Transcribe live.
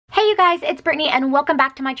guys, it's Brittany and welcome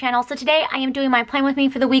back to my channel. So today I am doing my plan with me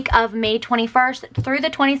for the week of May 21st through the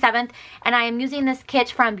 27th, and I am using this kit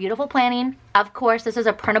from BeaYOUtiful Planning. Of course, this is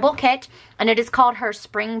a printable kit and it is called her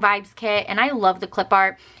Spring Vibes Kit, and I love the clip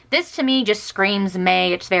art. This to me just screams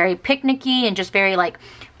May. It's very picnicky and just very like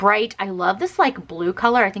bright. I love this like blue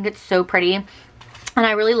color. I think it's so pretty. And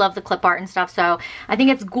I really love the clip art and stuff, so I think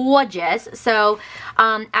it's gorgeous. So,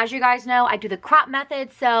 as you guys know, I do the crop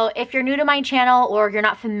method. So, if you're new to my channel or you're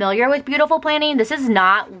not familiar with BeaYOUtiful Planning, this is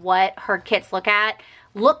not what her kits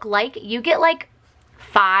look like. You get like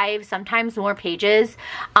 5, sometimes more pages.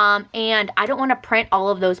 And I don't want to print all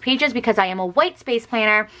of those pages because I am a white space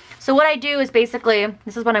planner. So, what I do is basically,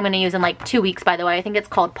 this is what I'm going to use in like 2 weeks, by the way. I think it's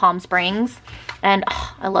called Palm Springs. And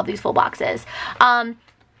I love these full boxes.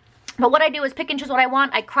 But what I do is pick and choose what I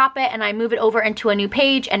want, I crop it, and I move it over into a new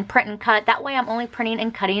page and print and cut. That way I'm only printing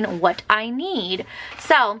and cutting what I need.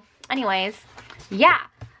 So, anyways, yeah.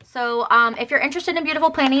 So, if you're interested in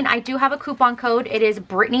BeaYOUtiful Planning, I do have a coupon code. It is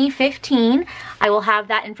Brittany15. I will have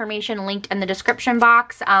that information linked in the description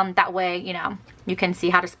box. That way, you know, you can see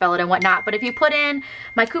how to spell it and whatnot. But if you put in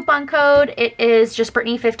my coupon code, it is just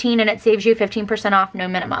Brittany15, and it saves you 15% off, no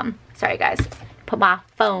minimum. Sorry, guys. Put my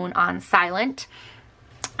phone on silent.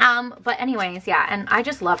 But anyways, yeah, and I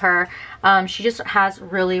just love her. She just has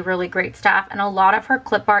really, really great stuff, and a lot of her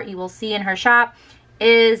clip art you will see in her shop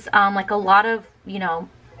is, like a lot of, you know,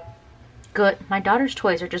 good, my daughter's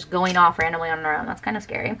toys are just going off randomly on their own. That's kind of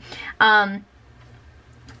scary. Ours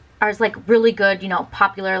like really good, you know,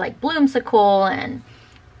 popular like Bloomsicle and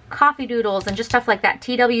Coffee Doodles and just stuff like that.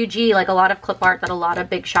 TWG, like a lot of clip art that a lot of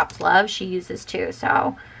big shops love, she uses too.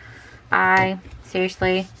 So I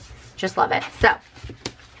seriously just love it. So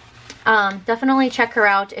definitely check her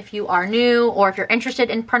out if you are new or if you're interested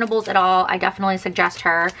in printables at all. I definitely suggest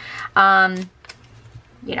her,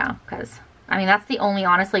 you know, because I mean that's the only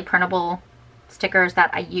honestly printable stickers that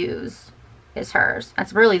I use is hers.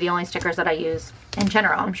 That's really the only stickers that I use in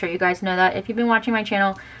general. I'm sure you guys know that if you've been watching my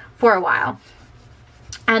channel for a while.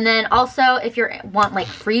 And then also if you want like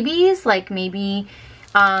freebies, like maybe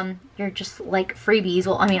you're just like freebies.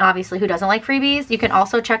 Well, I mean, obviously who doesn't like freebies? You can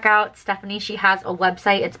also check out Stephanie. She has a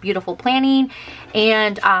website. It's BeaYOUtiful Planning,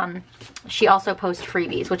 and she also posts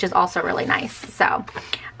freebies, which is also really nice. So,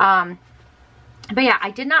 but yeah,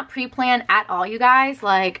 I did not pre-plan at all, you guys.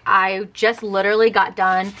 Like, I just literally got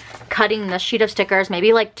done cutting the sheet of stickers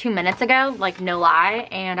maybe like 2 minutes ago, like no lie.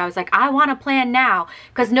 And I was like, I want to plan now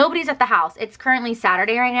because nobody's at the house. It's currently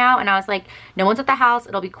Saturday right now. And I was like, no one's at the house.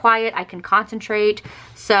 It'll be quiet. I can concentrate.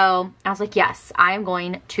 So I was like, yes, I am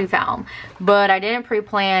going to film. But I didn't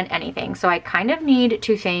pre-plan anything. So I kind of need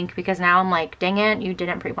to think because now I'm like, dang it, you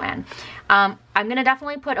didn't pre-plan. I'm going to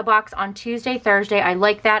definitely put a box on Tuesday, Thursday. I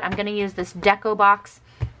like that. I'm going to use this deco box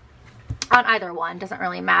on either one. Doesn't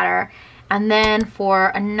really matter. And then for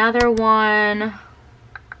another one,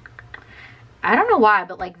 I don't know why,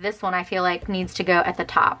 but like this one I feel like needs to go at the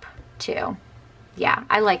top too. Yeah,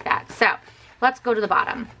 I like that. So let's go to the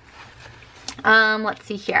bottom. Let's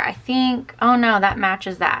see here. I think, oh no, that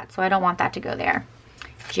matches that. So I don't want that to go there.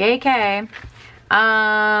 JK.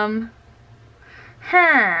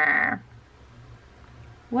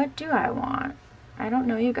 What do I want? I don't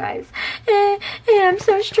know, you guys. I'm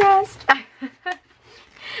so stressed.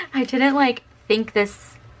 I didn't like think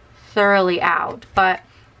this thoroughly out, but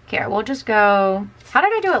here, we'll just go. How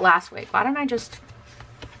did I do it last week? Why didn't I just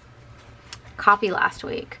copy last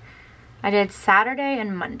week? I did Saturday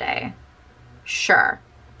and Monday. Sure.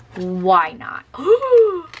 Why not?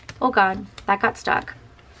 Oh God, that got stuck.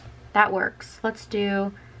 That works. Let's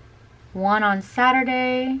do one on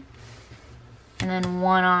Saturday and then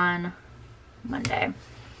one on Monday.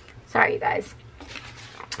 Sorry, you guys.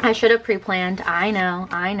 I should have pre-planned. I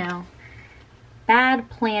know. Bad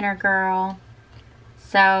planner, girl.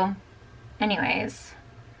 So, anyways.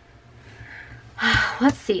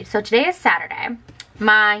 Let's see. So, today is Saturday.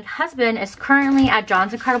 My husband is currently at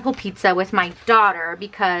John's Incredible Pizza with my daughter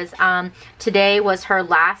because today was her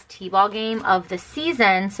last t-ball game of the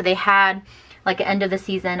season. So, they had like an end of the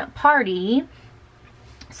season party.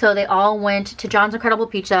 So they all went to John's Incredible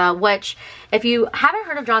Pizza, which if you haven't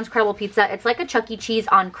heard of John's Incredible Pizza, it's like a Chuck E. Cheese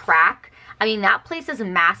on crack. I mean, that place is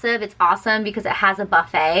massive. It's awesome because it has a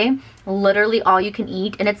buffet, literally all you can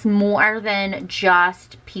eat, and it's more than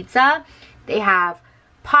just pizza. They have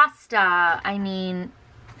pasta, I mean,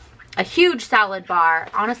 a huge salad bar.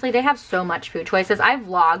 Honestly, they have so much food choices. I've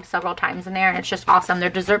vlogged several times in there and it's just awesome. Their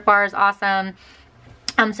dessert bar is awesome.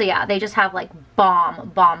 So yeah, they just have like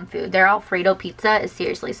bomb food. Their Alfredo pizza is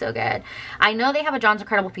seriously so good. I know they have a John's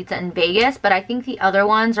Incredible Pizza in Vegas, but I think the other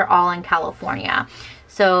ones are all in California.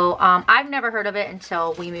 So I've never heard of it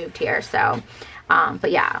until we moved here. So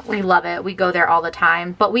but yeah, we love it. We go there all the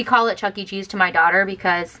time, but we call it Chuck E. Cheese to my daughter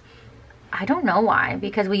because I don't know why,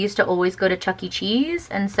 because we used to always go to Chuck E. Cheese.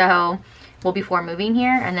 And so, well, before moving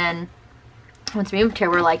here, and then once we moved here,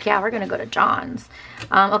 we're like, yeah, we're gonna go to John's.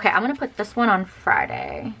 Okay, I'm gonna put this one on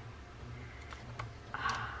Friday.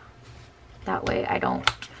 That way I don't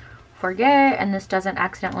forget and this doesn't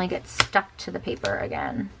accidentally get stuck to the paper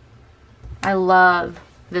again. I love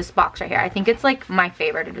this box right here. I think it's like my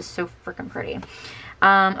favorite. It is so freaking pretty.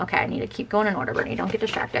 Okay, I need to keep going in order, Brittany. Don't get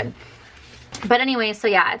distracted. But anyway, so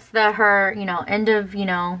yeah, it's her, you know, end of, you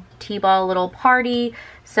know, T-ball little party.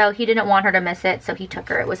 So he didn't want her to miss it, so he took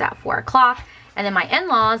her. It was at 4 o'clock. And then my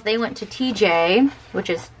in-laws, they went to TJ, which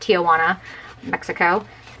is Tijuana, Mexico,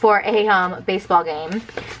 for a baseball game.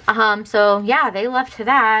 So yeah, they left to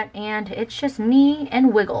that, and it's just me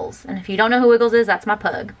and Wiggles. And if you don't know who Wiggles is, that's my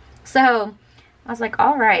pug. So I was like,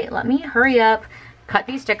 all right, let me hurry up, cut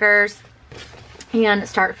these stickers, and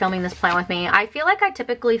start filming this plan with me. I feel like I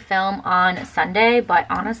typically film on Sunday, but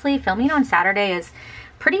honestly, filming on Saturday is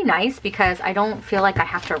pretty nice because I don't feel like I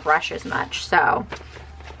have to rush as much. So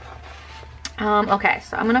okay,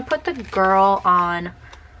 so I'm gonna put the girl on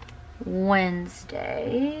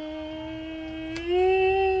Wednesday.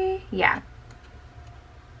 Yeah.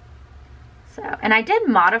 So, and I did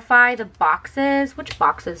modify the boxes. Which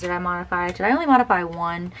boxes did I modify? Did I only modify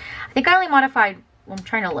one? I think I only modified, well, I'm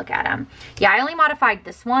trying to look at them. Yeah, I only modified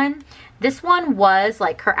this one. This one was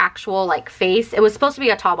like her actual like face. It was supposed to be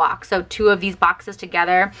a tall box, so 2 of these boxes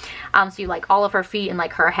together. So you like all of her feet and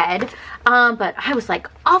like her head. But I was like,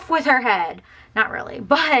 off with her head. Not really,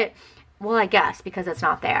 but, well, I guess because it's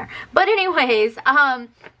not there. But anyways, I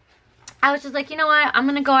was just like, you know what? I'm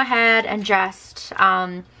gonna go ahead and just,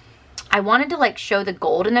 I wanted to like show the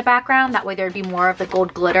gold in the background. That way there'd be more of the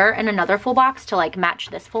gold glitter in another full box to like match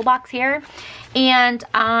this full box here. And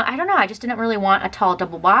I don't know, I just didn't really want a tall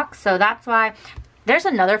double box. So that's why there's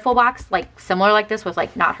another full box like similar like this with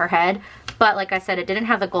like not her head. But like I said, it didn't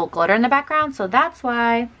have the gold glitter in the background. So that's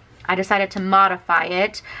why I decided to modify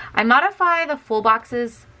it. I modify the full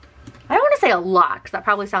boxes, I don't want to say a lot because that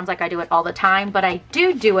probably sounds like I do it all the time, but I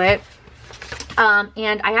do it.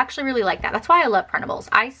 And I actually really like that. That's why I love printables.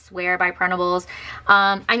 I swear by printables.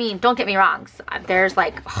 I mean, don't get me wrong. There's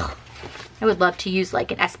like, I would love to use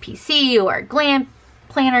like an SPC or a glam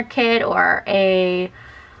planner kit or a,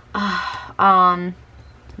 I'm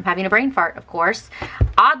having a brain fart, of course.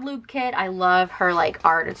 Odd Loop kit. I love her like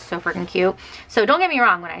art. It's so freaking cute. So don't get me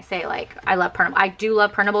wrong when I say like I love printables. I do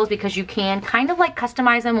love printables because you can kind of like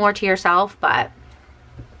customize them more to yourself, but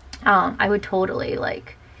I would totally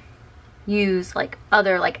like use like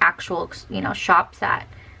other like actual, you know, shops that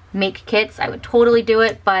make kits. I would totally do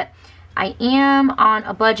it, but I am on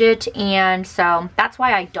a budget, and so that's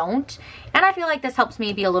why I don't. And I feel like this helps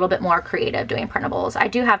me be a little bit more creative doing printables. I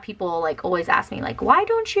do have people like always ask me like, why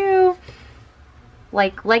don't you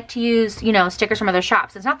like to use, you know, stickers from other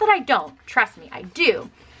shops? It's not that I don't, trust me, I do.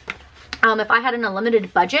 If I had an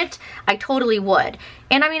unlimited budget, I totally would.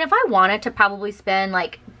 And I mean, if I wanted to probably spend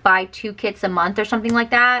like buy 2 kits a month or something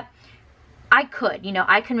like that, I could, you know,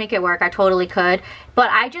 I can make it work. I totally could. But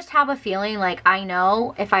I just have a feeling like I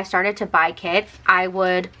know if I started to buy kits, I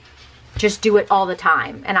would just do it all the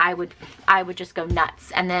time. And I would just go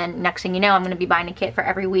nuts. And then next thing you know, I'm going to be buying a kit for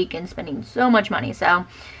every week and spending so much money. So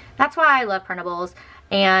that's why I love printables.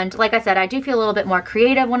 And like I said, I do feel a little bit more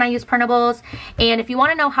creative when I use printables. And if you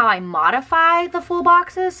want to know how I modify the full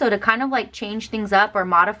boxes, so to kind of like change things up or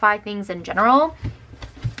modify things in general,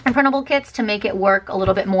 and printable kits to make it work a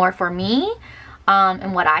little bit more for me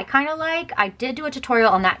and what I kind of like, I did do a tutorial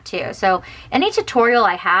on that too. So any tutorial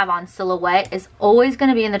I have on silhouette is always going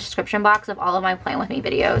to be in the description box of all of my Plan With Me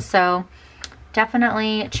videos. So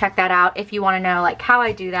definitely check that out if you want to know like how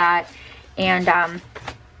I do that, and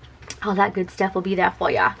all that good stuff will be there for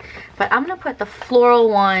ya. But I'm going to put the floral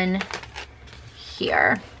one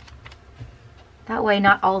here. That way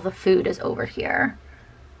not all the food is over here.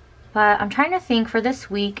 But I'm trying to think for this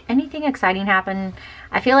week, anything exciting happened?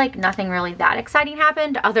 I feel like nothing really that exciting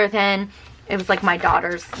happened other than it was like my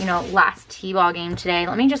daughter's, you know, last T-ball game today.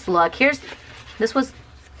 Let me just look. This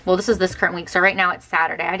is this current week. So right now it's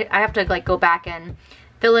Saturday. I have to like go back and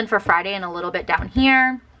fill in for Friday and a little bit down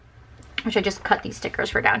here, which I just cut these stickers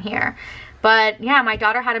for down here. But yeah, my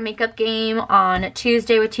daughter had a makeup game on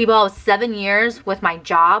Tuesday with T-Ball. It was 7 years with my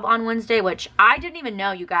job on Wednesday, which I didn't even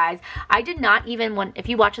know, you guys. I did not even, if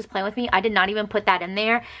you watch this Plan With Me, I did not even put that in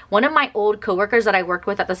there. One of my old coworkers that I worked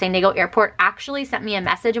with at the San Diego airport actually sent me a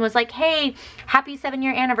message and was like, hey, happy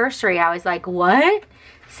 7-year anniversary. I was like, what?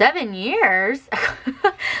 7 years?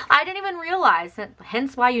 I didn't even realize,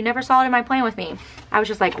 hence why you never saw it in my Plan With Me. I was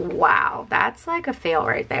just like, wow, that's like a fail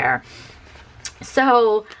right there.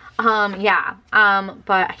 So, yeah,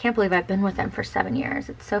 but I can't believe I've been with them for 7 years.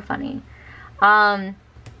 It's so funny. But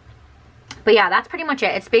yeah, that's pretty much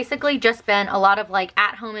it. It's basically just been a lot of like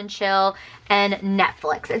at home and chill and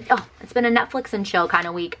Netflix. It's been a Netflix and chill kind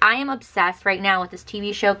of week. I am obsessed right now with this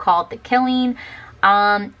TV show called The Killing.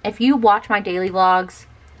 If you watch my daily vlogs,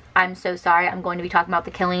 I'm so sorry. I'm going to be talking about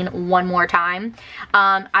The Killing one more time.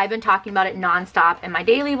 I've been talking about it nonstop in my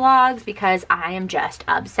daily vlogs because I am just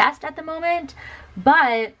obsessed at the moment.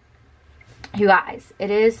 But you guys,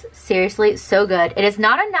 it is seriously so good. It is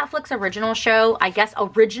not a Netflix original show. I guess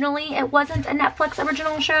originally it wasn't a Netflix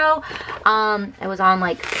original show. It was on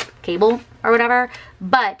like cable or whatever,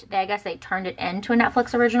 but I guess they turned it into a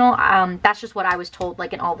Netflix original. That's just what I was told,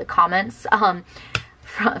 like in all the comments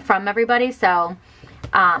from everybody. So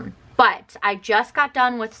but I just got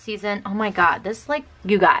done with season, oh my god, this like,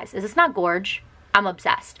 you guys, is this not gorge? I'm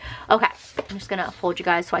obsessed. Okay, I'm just gonna fold you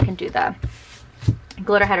guys so I can do the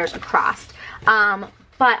glitter headers across.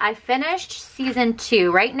 But I finished season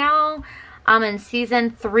 2. Right now I'm in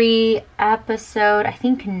season 3 episode, I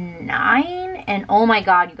think 9, and oh my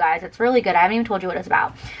god, you guys, it's really good. I haven't even told you what it's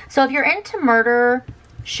about. So if you're into murder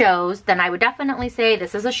shows, then I would definitely say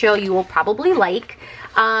this is a show you will probably like.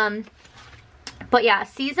 But yeah,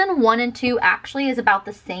 season 1 and 2 actually is about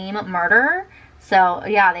the same murder. So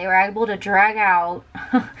yeah, they were able to drag out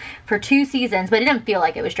for 2 seasons, but it didn't feel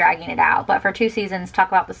like it was dragging it out. But for 2 seasons, talk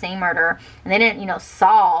about the same murder, and they didn't, you know,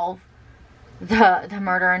 solve the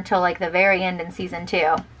murder until like the very end in season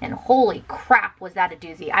 2. And holy crap, was that a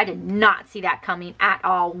doozy! I did not see that coming at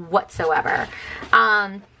all whatsoever.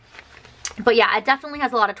 But yeah, it definitely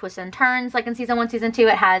has a lot of twists and turns. Like in season 1, season 2,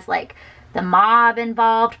 it has like the mob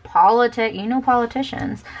involved, politics, you know,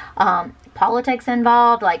 politicians, politics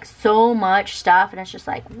involved, like so much stuff, and it's just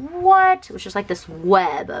like, what? It was just like this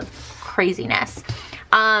web of craziness.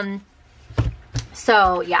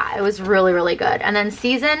 So yeah, it was really, really good. And then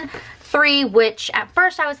season 3, which at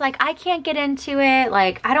first I was like, I can't get into it,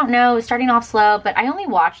 like, I don't know, it was starting off slow, but I only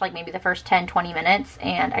watched like maybe the first 10-20 minutes,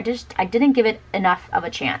 and I didn't give it enough of a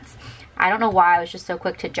chance. I don't know why I was just so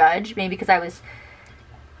quick to judge. Maybe because I was,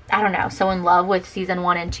 I don't know, so in love with season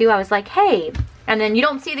 1 and 2. I was like, hey, and then you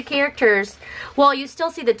don't see the characters. Well, you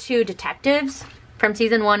still see the 2 detectives from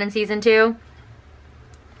season 1 and season 2.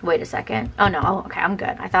 Wait a second. Oh no, oh, okay, I'm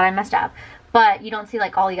good. I thought I messed up. But you don't see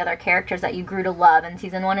like all the other characters that you grew to love in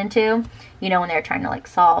season 1 and 2. You know, when they were trying to like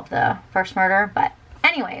solve the first murder. But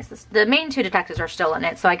anyways, the main 2 detectives are still in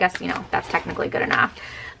it. So I guess, you know, that's technically good enough.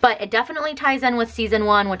 But it definitely ties in with season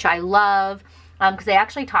 1, which I love. Because they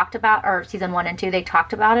actually talked about, or season 1 and 2, they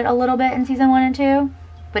talked about it a little bit in season 1 and 2,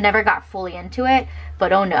 but never got fully into it.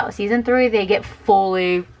 But oh no, season 3, they get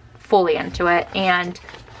fully into it. And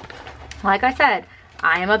like I said,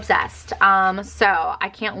 I am obsessed. So I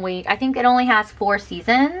can't wait. I think it only has 4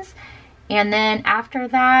 seasons. And then after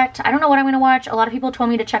that, I don't know what I'm going to watch. A lot of people told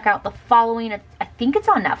me to check out the following. I think it's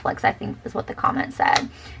on Netflix, I think is what the comment said.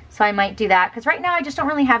 So I might do that. Because right now I just don't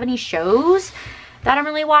really have any shows that I'm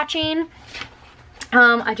really watching.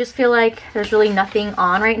 I just feel like there's really nothing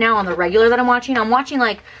on right now on the regular that I'm watching. I'm watching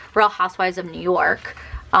like Real Housewives of New York.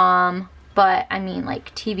 But I mean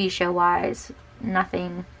like TV show wise,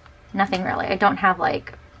 nothing really. I don't have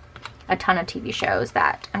like a ton of TV shows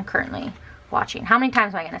that I'm currently watching. How many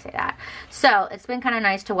times am I going to say that? So it's been kind of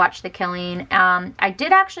nice to watch The Killing. I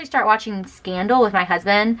did actually start watching Scandal with my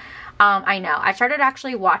husband. I know. I started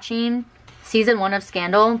actually watching season 1 of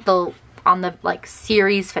Scandal, on the like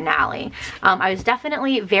series finale. I was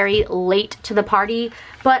definitely very late to the party,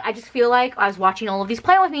 but I just feel like I was watching all of these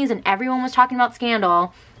Plan With Me's and everyone was talking about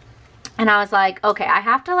Scandal, and I was like, okay, I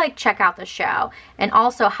have to like check out the show. And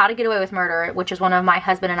also How to Get Away with Murder, which is one of my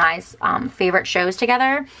husband and I's favorite shows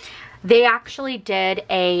together. They actually did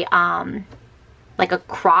a like a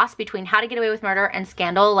cross between How to Get Away with Murder and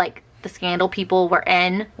Scandal. Like the Scandal people were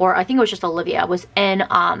in, or I think it was just Olivia was in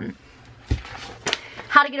How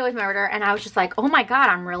to Get Away with Murder, and I was just like, oh my god,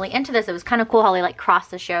 I'm really into this. It was kind of cool how they like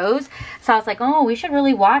crossed the shows. So I was like, oh, we should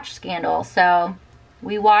really watch Scandal. So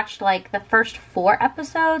we watched like the first 4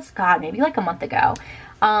 episodes, god, maybe like a month ago.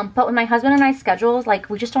 But with my husband and I's schedules, like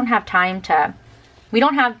we just don't have time to we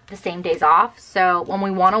don't have the same days off. So when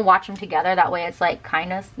we want to watch them together, that way it's like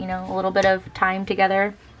kind of, you know, a little bit of time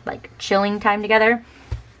together, like chilling time together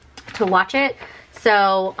to watch it.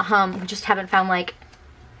 So we just haven't found like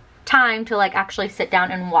time to like actually sit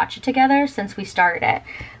down and watch it together since we started it.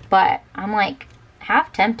 But I'm like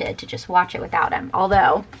half tempted to just watch it without him,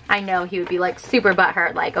 although I know he would be like super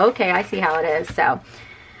butthurt, like, okay, I see how it is. So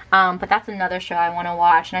but that's another show I want to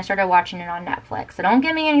watch, and I started watching it on Netflix, so don't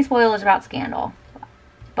give me any spoilers about Scandal.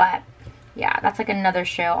 But yeah, that's like another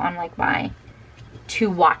show on like my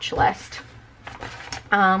to watch list.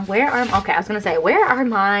 Okay, I was gonna say, where are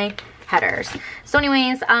my headers? So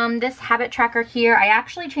anyways, this habit tracker here, I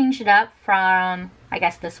actually changed it up from, I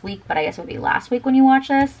guess this week, but I guess it would be last week when you watch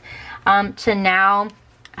this, to now,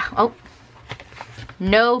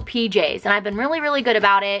 no PJs. And I've been really, really good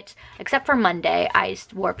about it, except for Monday. I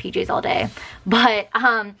wore PJs all day. But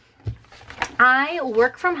I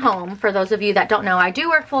work from home. For those of you that don't know, I do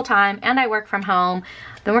work full time and I work from home.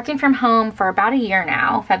 I've been working from home for about a year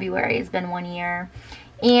now. February has been 1 year.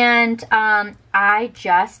 And I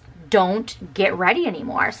just don't get ready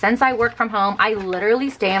anymore. Since I work from home, I literally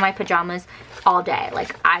stay in my pajamas all day.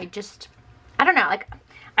 Like, I don't know, like,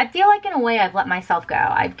 I feel like in a way I've let myself go.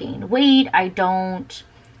 I've gained weight. I don't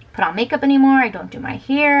put on makeup anymore. I don't do my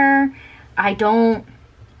hair. I don't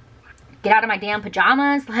get out of my damn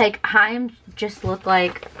pajamas. Like, I'm just look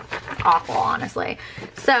like awful, honestly.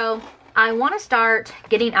 So I want to start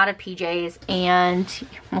getting out of PJs, and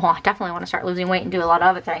well, I definitely want to start losing weight and do a lot of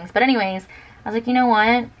other things. But anyways, I was like, you know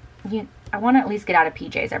what? I want to at least get out of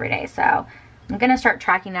PJs every day. So I'm going to start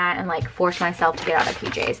tracking that and like force myself to get out of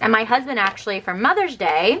PJs. And my husband actually for Mother's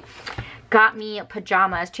Day got me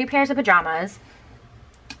pajamas, 2 pairs of pajamas.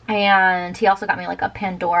 And he also got me like a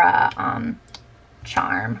Pandora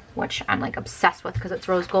charm, which I'm like obsessed with because it's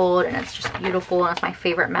rose gold and it's just beautiful and it's my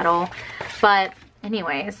favorite metal. But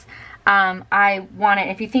anyways, I want it.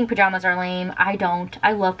 If you think pajamas are lame, I don't.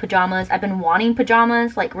 I love pajamas. I've been wanting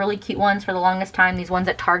pajamas, like really cute ones for the longest time. These ones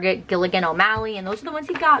at Target, Gilligan O'Malley, and those are the ones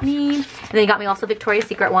he got me. And then he got me also Victoria's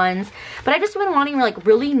Secret ones. But I've just been wanting like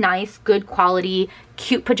really nice, good quality,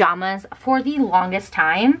 cute pajamas for the longest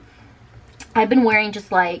time. I've been wearing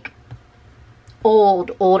just like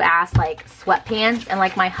old ass like sweatpants and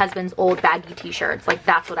like my husband's old baggy t-shirts. Like,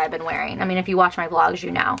 that's what I've been wearing. I mean, if you watch my vlogs, you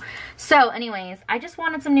know. So anyways, I just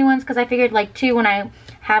wanted some new ones because I figured like too, when I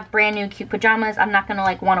have brand new cute pajamas, I'm not gonna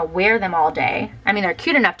like want to wear them all day. I mean, they're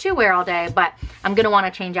cute enough to wear all day, but I'm gonna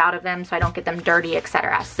want to change out of them so I don't get them dirty,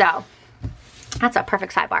 etc. So that's a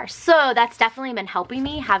perfect sidebar. So that's definitely been helping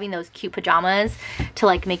me, having those cute pajamas to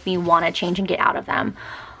like make me want to change and get out of them.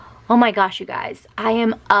 Oh my gosh, you guys, I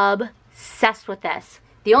am obsessed with this.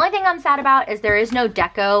 The only thing I'm sad about is there is no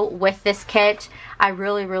deco with this kit. I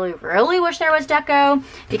really, really, really wish there was deco,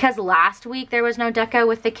 because last week there was no deco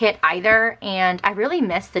with the kit either, and I really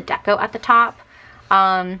miss the deco at the top.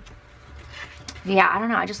 Yeah, I don't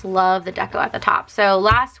know, I just love the deco at the top. So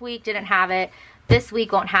last week didn't have it, this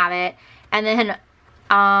week won't have it, and then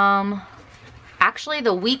actually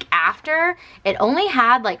the week after, it only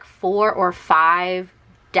had like 4 or 5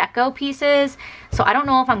 deco pieces. So I don't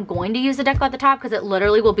know if I'm going to use the deco at the top, because it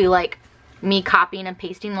literally will be like me copying and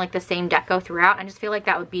pasting like the same deco throughout. I just feel like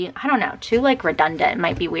that would be, I don't know, too like redundant. It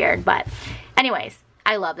might be weird, but anyways,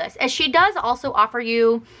 I love this. And she does also offer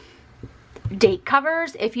you date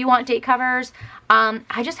covers if you want date covers.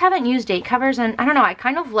 I just haven't used date covers, and I don't know, I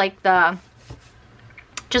kind of like the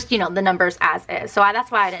just, you know, the numbers as is. So that's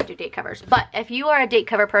why I didn't do date covers. But if you are a date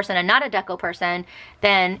cover person and not a deco person,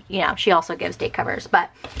 then, you know, she also gives date covers. But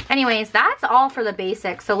anyways, that's all for the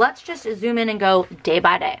basics. So let's just zoom in and go day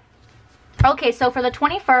by day. Okay, so for the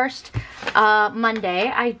 21st, Monday,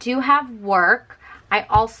 I do have work. I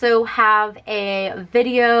also have a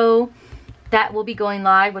video that will be going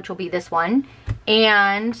live, which will be this one.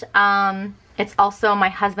 And it's also my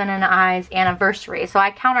husband and I's anniversary. So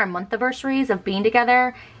I count our month anniversaries of being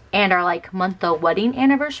together and our like month of wedding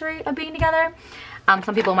anniversary of being together.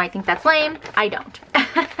 Some people might think that's lame. I don't.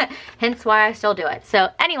 Hence why I still do it. So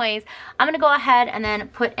anyways, I'm going to go ahead and then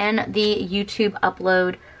put in the YouTube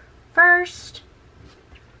upload first,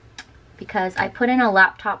 because I put in a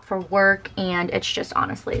laptop for work and it's just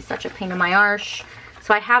honestly such a pain in my arse.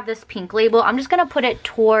 So I have this pink label. I'm just going to put it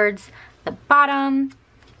towards the bottom.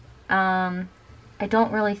 I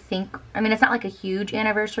don't really think, I mean, it's not like a huge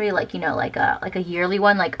anniversary, like, you know, like a yearly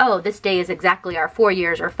one, like, oh, this day is exactly our 4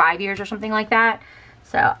 years or 5 years or something like that.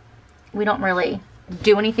 So we don't really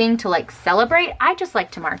do anything to like celebrate. I just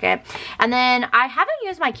like to mark it. And then I haven't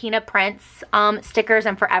used my Keena Prints stickers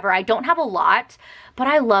in forever. I don't have a lot, but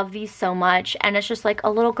I love these so much. And it's just like a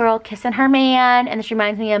little girl kissing her man, and this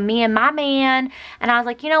reminds me of me and my man. And I was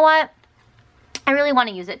like, you know what? I really want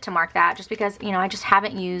to use it to mark that, just because, you know, I just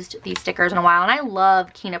haven't used these stickers in a while. And I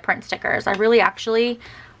love Keena Print stickers. I really actually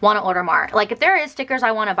want to order more. Like, if there is stickers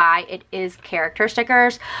I want to buy, it is character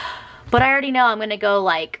stickers. But I already know I'm going to go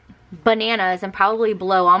like bananas and probably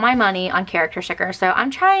blow all my money on character stickers. So I'm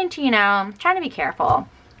trying to, you know, I'm trying to be careful.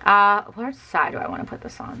 What side do I want to put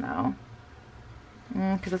this on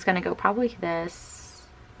though? Because it's going to go probably this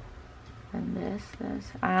and this.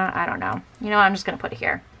 I don't know. You know, I'm just going to put it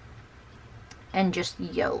here. And just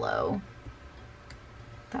YOLO.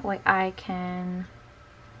 That way I can...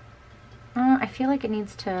 I feel like it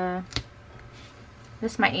needs to...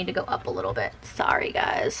 This might need to go up a little bit. Sorry,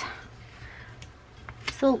 guys.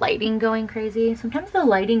 Is the lighting going crazy? Sometimes the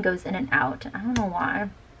lighting goes in and out. I don't know why.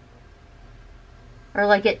 Or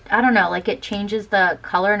like it... I don't know. Like it changes the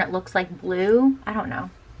color and it looks like blue. I don't know.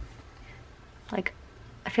 Like,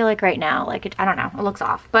 I feel like right now, like it... I don't know. It looks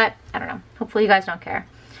off. But, I don't know. Hopefully you guys don't care.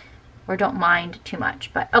 Or don't mind too much.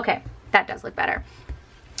 But, okay. That does look better.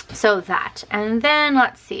 So that. And then,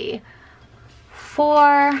 let's see.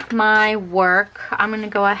 For my work, I'm going to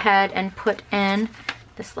go ahead and put in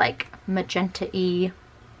this like magenta-y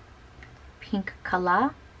pink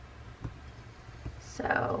color.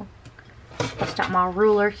 So, just got my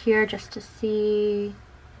ruler here just to see.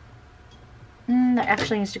 That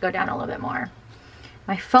actually needs to go down a little bit more.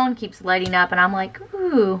 My phone keeps lighting up and I'm like,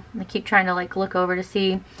 ooh. I keep trying to like look over to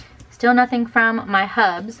see. Still nothing from my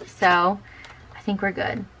hubs, so I think we're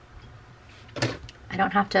good. I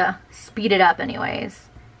don't have to speed it up anyways.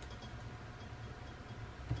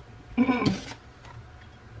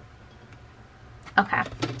 Okay.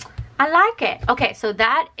 I like it. Okay, so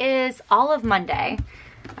that is all of Monday,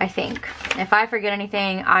 I think. If I forget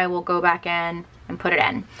anything, I will go back in and put it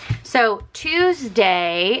in. So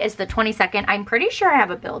Tuesday is the 22nd. I'm pretty sure I have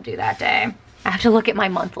a bill due that day. I have to look at my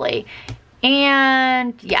monthly.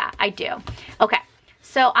 And yeah, I do. Okay,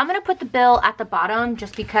 so I'm going to put the bill at the bottom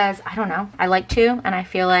just because, I don't know, I like to, and I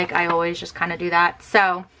feel like I always just kind of do that.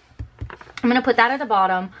 So I'm going to put that at the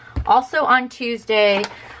bottom. Also on Tuesday,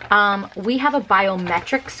 we have a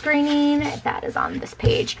biometric screening. That is on this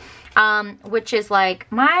page, which is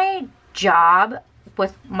like my job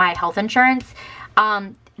with my health insurance.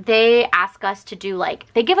 They ask us to do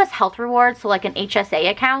like, they give us health rewards, so like an HSA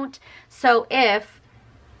account. So if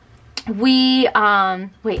we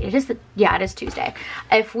wait, it is Tuesday.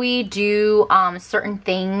 If we do certain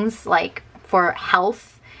things like for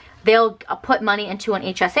health, they'll put money into an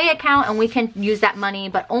HSA account and we can use that money,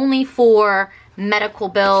 but only for medical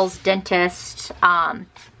bills, dentist,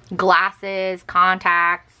 glasses,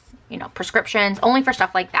 contacts, you know, prescriptions, only for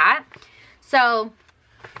stuff like that. So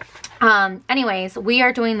anyways, we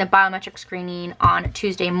are doing the biometric screening on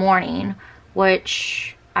Tuesday morning,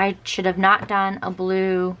 which I should have not done a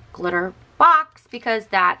blue glitter box because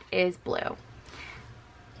that is blue.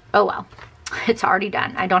 Oh well, it's already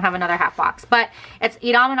done. I don't have another half box, but it's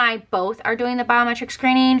Edom and I both are doing the biometric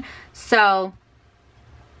screening. So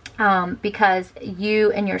because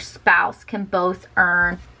you and your spouse can both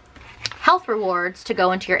earn health rewards to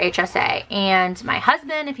go into your HSA. And my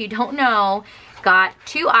husband, if you don't know, got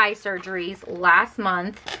 2 eye surgeries last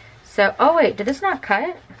month. So, oh wait, did this not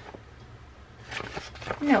cut?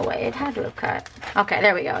 No way, it had to have cut. Okay,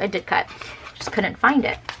 there we go. It did cut. Just couldn't find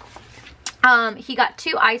it. He got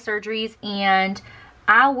 2 eye surgeries and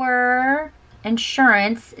our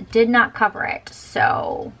insurance did not cover it.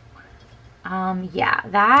 So, yeah,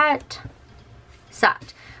 that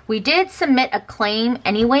sucked. We did submit a claim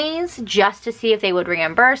anyways, just to see if they would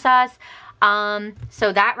reimburse us.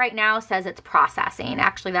 So that right now says it's processing.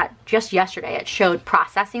 Actually, that just yesterday it showed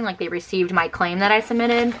processing, like they received my claim that I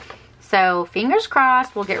submitted. So fingers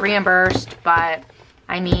crossed we'll get reimbursed, but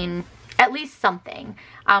I mean, at least something.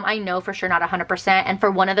 I know for sure not 100%. And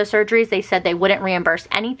for one of the surgeries, they said they wouldn't reimburse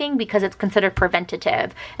anything because it's considered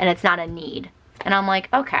preventative and it's not a need. And I'm like,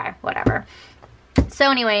 okay, whatever. So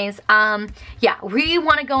anyways, yeah, we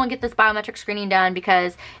want to go and get this biometric screening done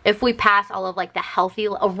because if we pass all of like the healthy,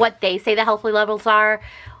 or what they say the healthy levels are,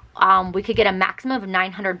 we could get a maximum of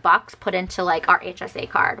 $900 put into like our HSA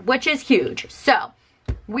card, which is huge. So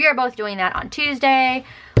we are both doing that on Tuesday.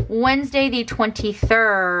 Wednesday the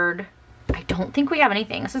 23rd, I don't think we have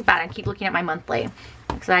anything. This is bad. I keep looking at my monthly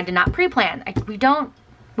because I did not pre-plan. We don't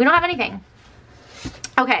have anything.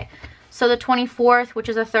 Okay, So the 24th, which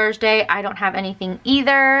is a Thursday, I don't have anything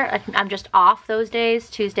either. I'm just off those days,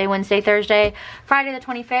 Tuesday, Wednesday, Thursday. Friday the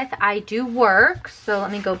 25th, I do work. So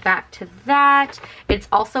let me go back to that. It's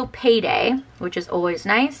also payday, which is always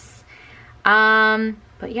nice.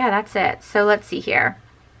 But yeah, that's it. So let's see here.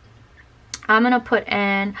 I'm gonna put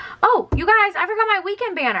in, oh, you guys, I forgot my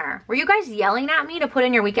weekend banner. Were you guys yelling at me to put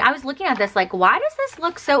in your weekend? I was looking at this like, why does this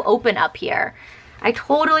look so open up here? I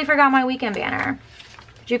totally forgot my weekend banner.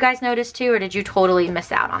 Did you guys notice too, or did you totally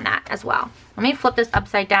miss out on that as well? Let me flip this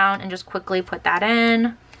upside down and just quickly put that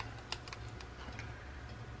in.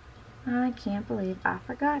 I can't believe I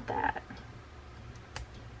forgot that.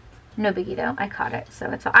 No biggie though, I caught it.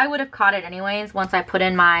 So it's, I would have caught it anyways. Once I put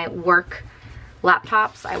in my work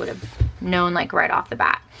laptops, I would have known like right off the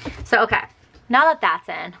bat. So okay, now that that's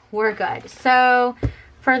in, we're good. So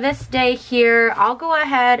for this day here, I'll go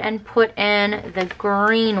ahead and put in the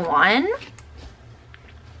green one.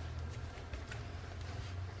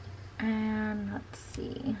 And let's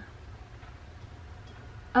see.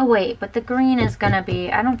 Oh wait, but the green is gonna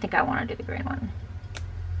be, I don't think I want to do the green one.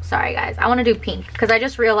 Sorry guys, I want to do pink because I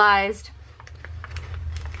just realized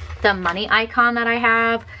the money icon that I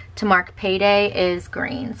have to mark payday is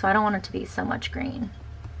green, so I don't want it to be so much green.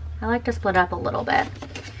 I like to split up a little bit.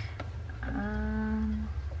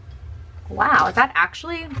 Wow, is that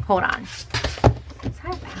actually, hold on. Is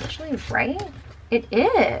that actually right? It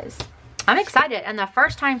is. I'm excited, and the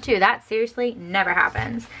first time too. That seriously never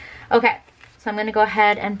happens. Okay, so I'm gonna go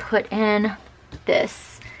ahead and put in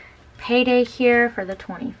this payday here for the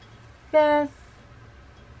 25th.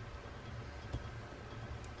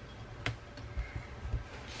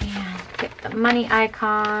 And get the money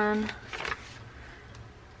icon.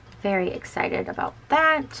 Very excited about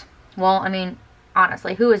that. Well, I mean,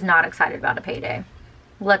 honestly, who is not excited about a payday?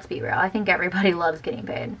 Let's be real. I think everybody loves getting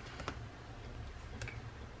paid.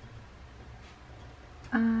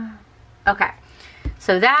 Okay,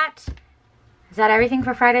 so is that everything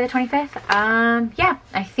for Friday the 25th? Yeah,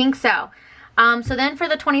 I think so. So then for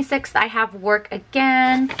the 26th, I have work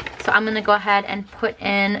again. So I'm gonna go ahead and put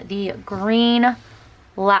in the green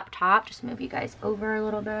laptop. Just move you guys over a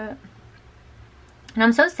little bit. And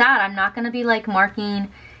I'm so sad I'm not gonna be like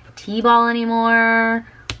marking T-ball anymore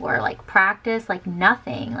or like practice, like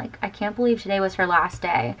nothing. Like I can't believe today was her last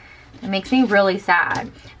day. It makes me really sad.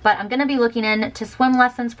 But I'm gonna be looking into swim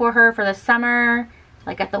lessons for her for the summer,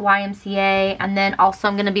 like at the YMCA, and then also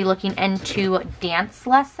I'm gonna be looking into dance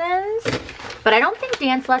lessons. But I don't think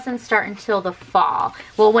dance lessons start until the fall.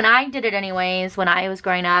 Well, when I did it anyways, when I was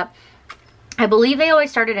growing up, I believe they always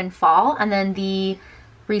started in fall, and then the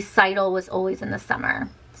recital was always in the summer.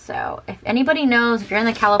 So if anybody knows, if you're in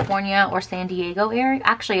the California or San Diego area,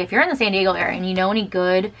 actually if you're in the San Diego area and you know any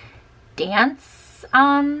good dance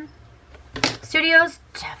studios,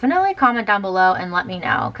 definitely comment down below and let me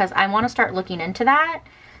know, because I want to start looking into that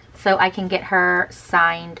so I can get her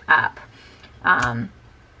signed up,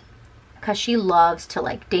 because she loves to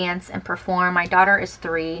like dance and perform. My daughter is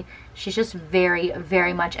 3. She's just very,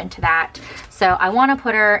 very much into that. So I want to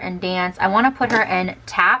put her in dance. I want to put her in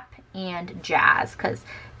tap and jazz, because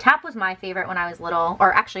tap was my favorite when I was little,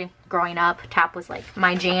 or actually growing up. Tap was like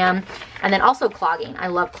my jam. And then also clogging. I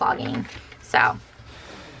love clogging. So,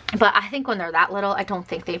 but I think when they're that little, I don't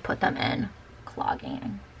think they put them in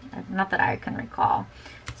clogging. Not that I can recall.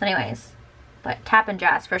 So anyways, but tap and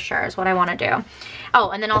jazz for sure is what I want to do. Oh,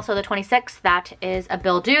 and then also the 26th, that is a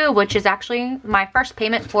bill due, which is actually my first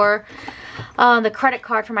payment for the credit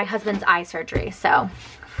card for my husband's eye surgery. So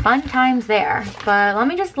fun times there. But let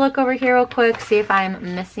me just look over here real quick, see if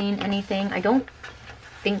I'm missing anything. I don't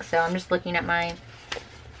think so. I'm just looking at my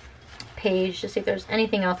page to see if there's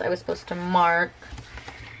anything else I was supposed to mark.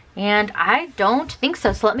 And I don't think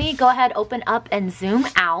so. So let me go ahead, open up and zoom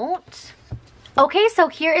out. Okay, so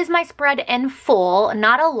here is my spread in full.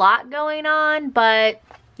 Not a lot going on, but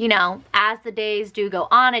you know, as the days do go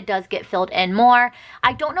on, it does get filled in more.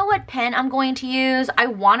 I don't know what pen I'm going to use. I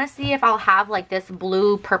want to see if I'll have like this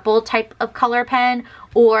blue purple type of color pen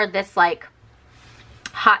or this like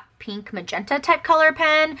hot pink magenta type color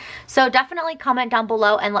pen. So definitely comment down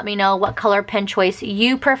below and let me know what color pen choice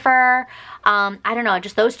you prefer. I don't know,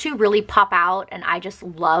 just those two really pop out and I just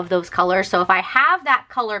love those colors. So if I have that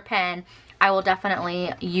color pen, I will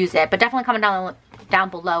definitely use it. But definitely comment down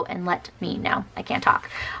below and let me know. I can't talk.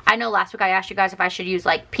 I know last week I asked you guys if I should use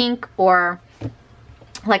like pink or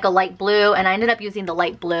like a light blue, and I ended up using the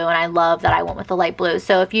light blue, and I love that I went with the light blue.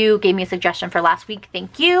 So if you gave me a suggestion for last week,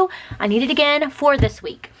 thank you. I need it again for this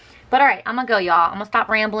week. But alright, I'm gonna go, y'all. I'm gonna stop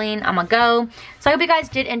rambling. I'm gonna go. So I hope you guys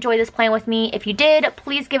did enjoy this plan with me. If you did,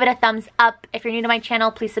 please give it a thumbs up. If you're new to my channel,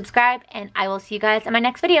 please subscribe. And I will see you guys in my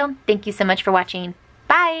next video. Thank you so much for watching.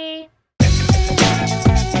 Bye!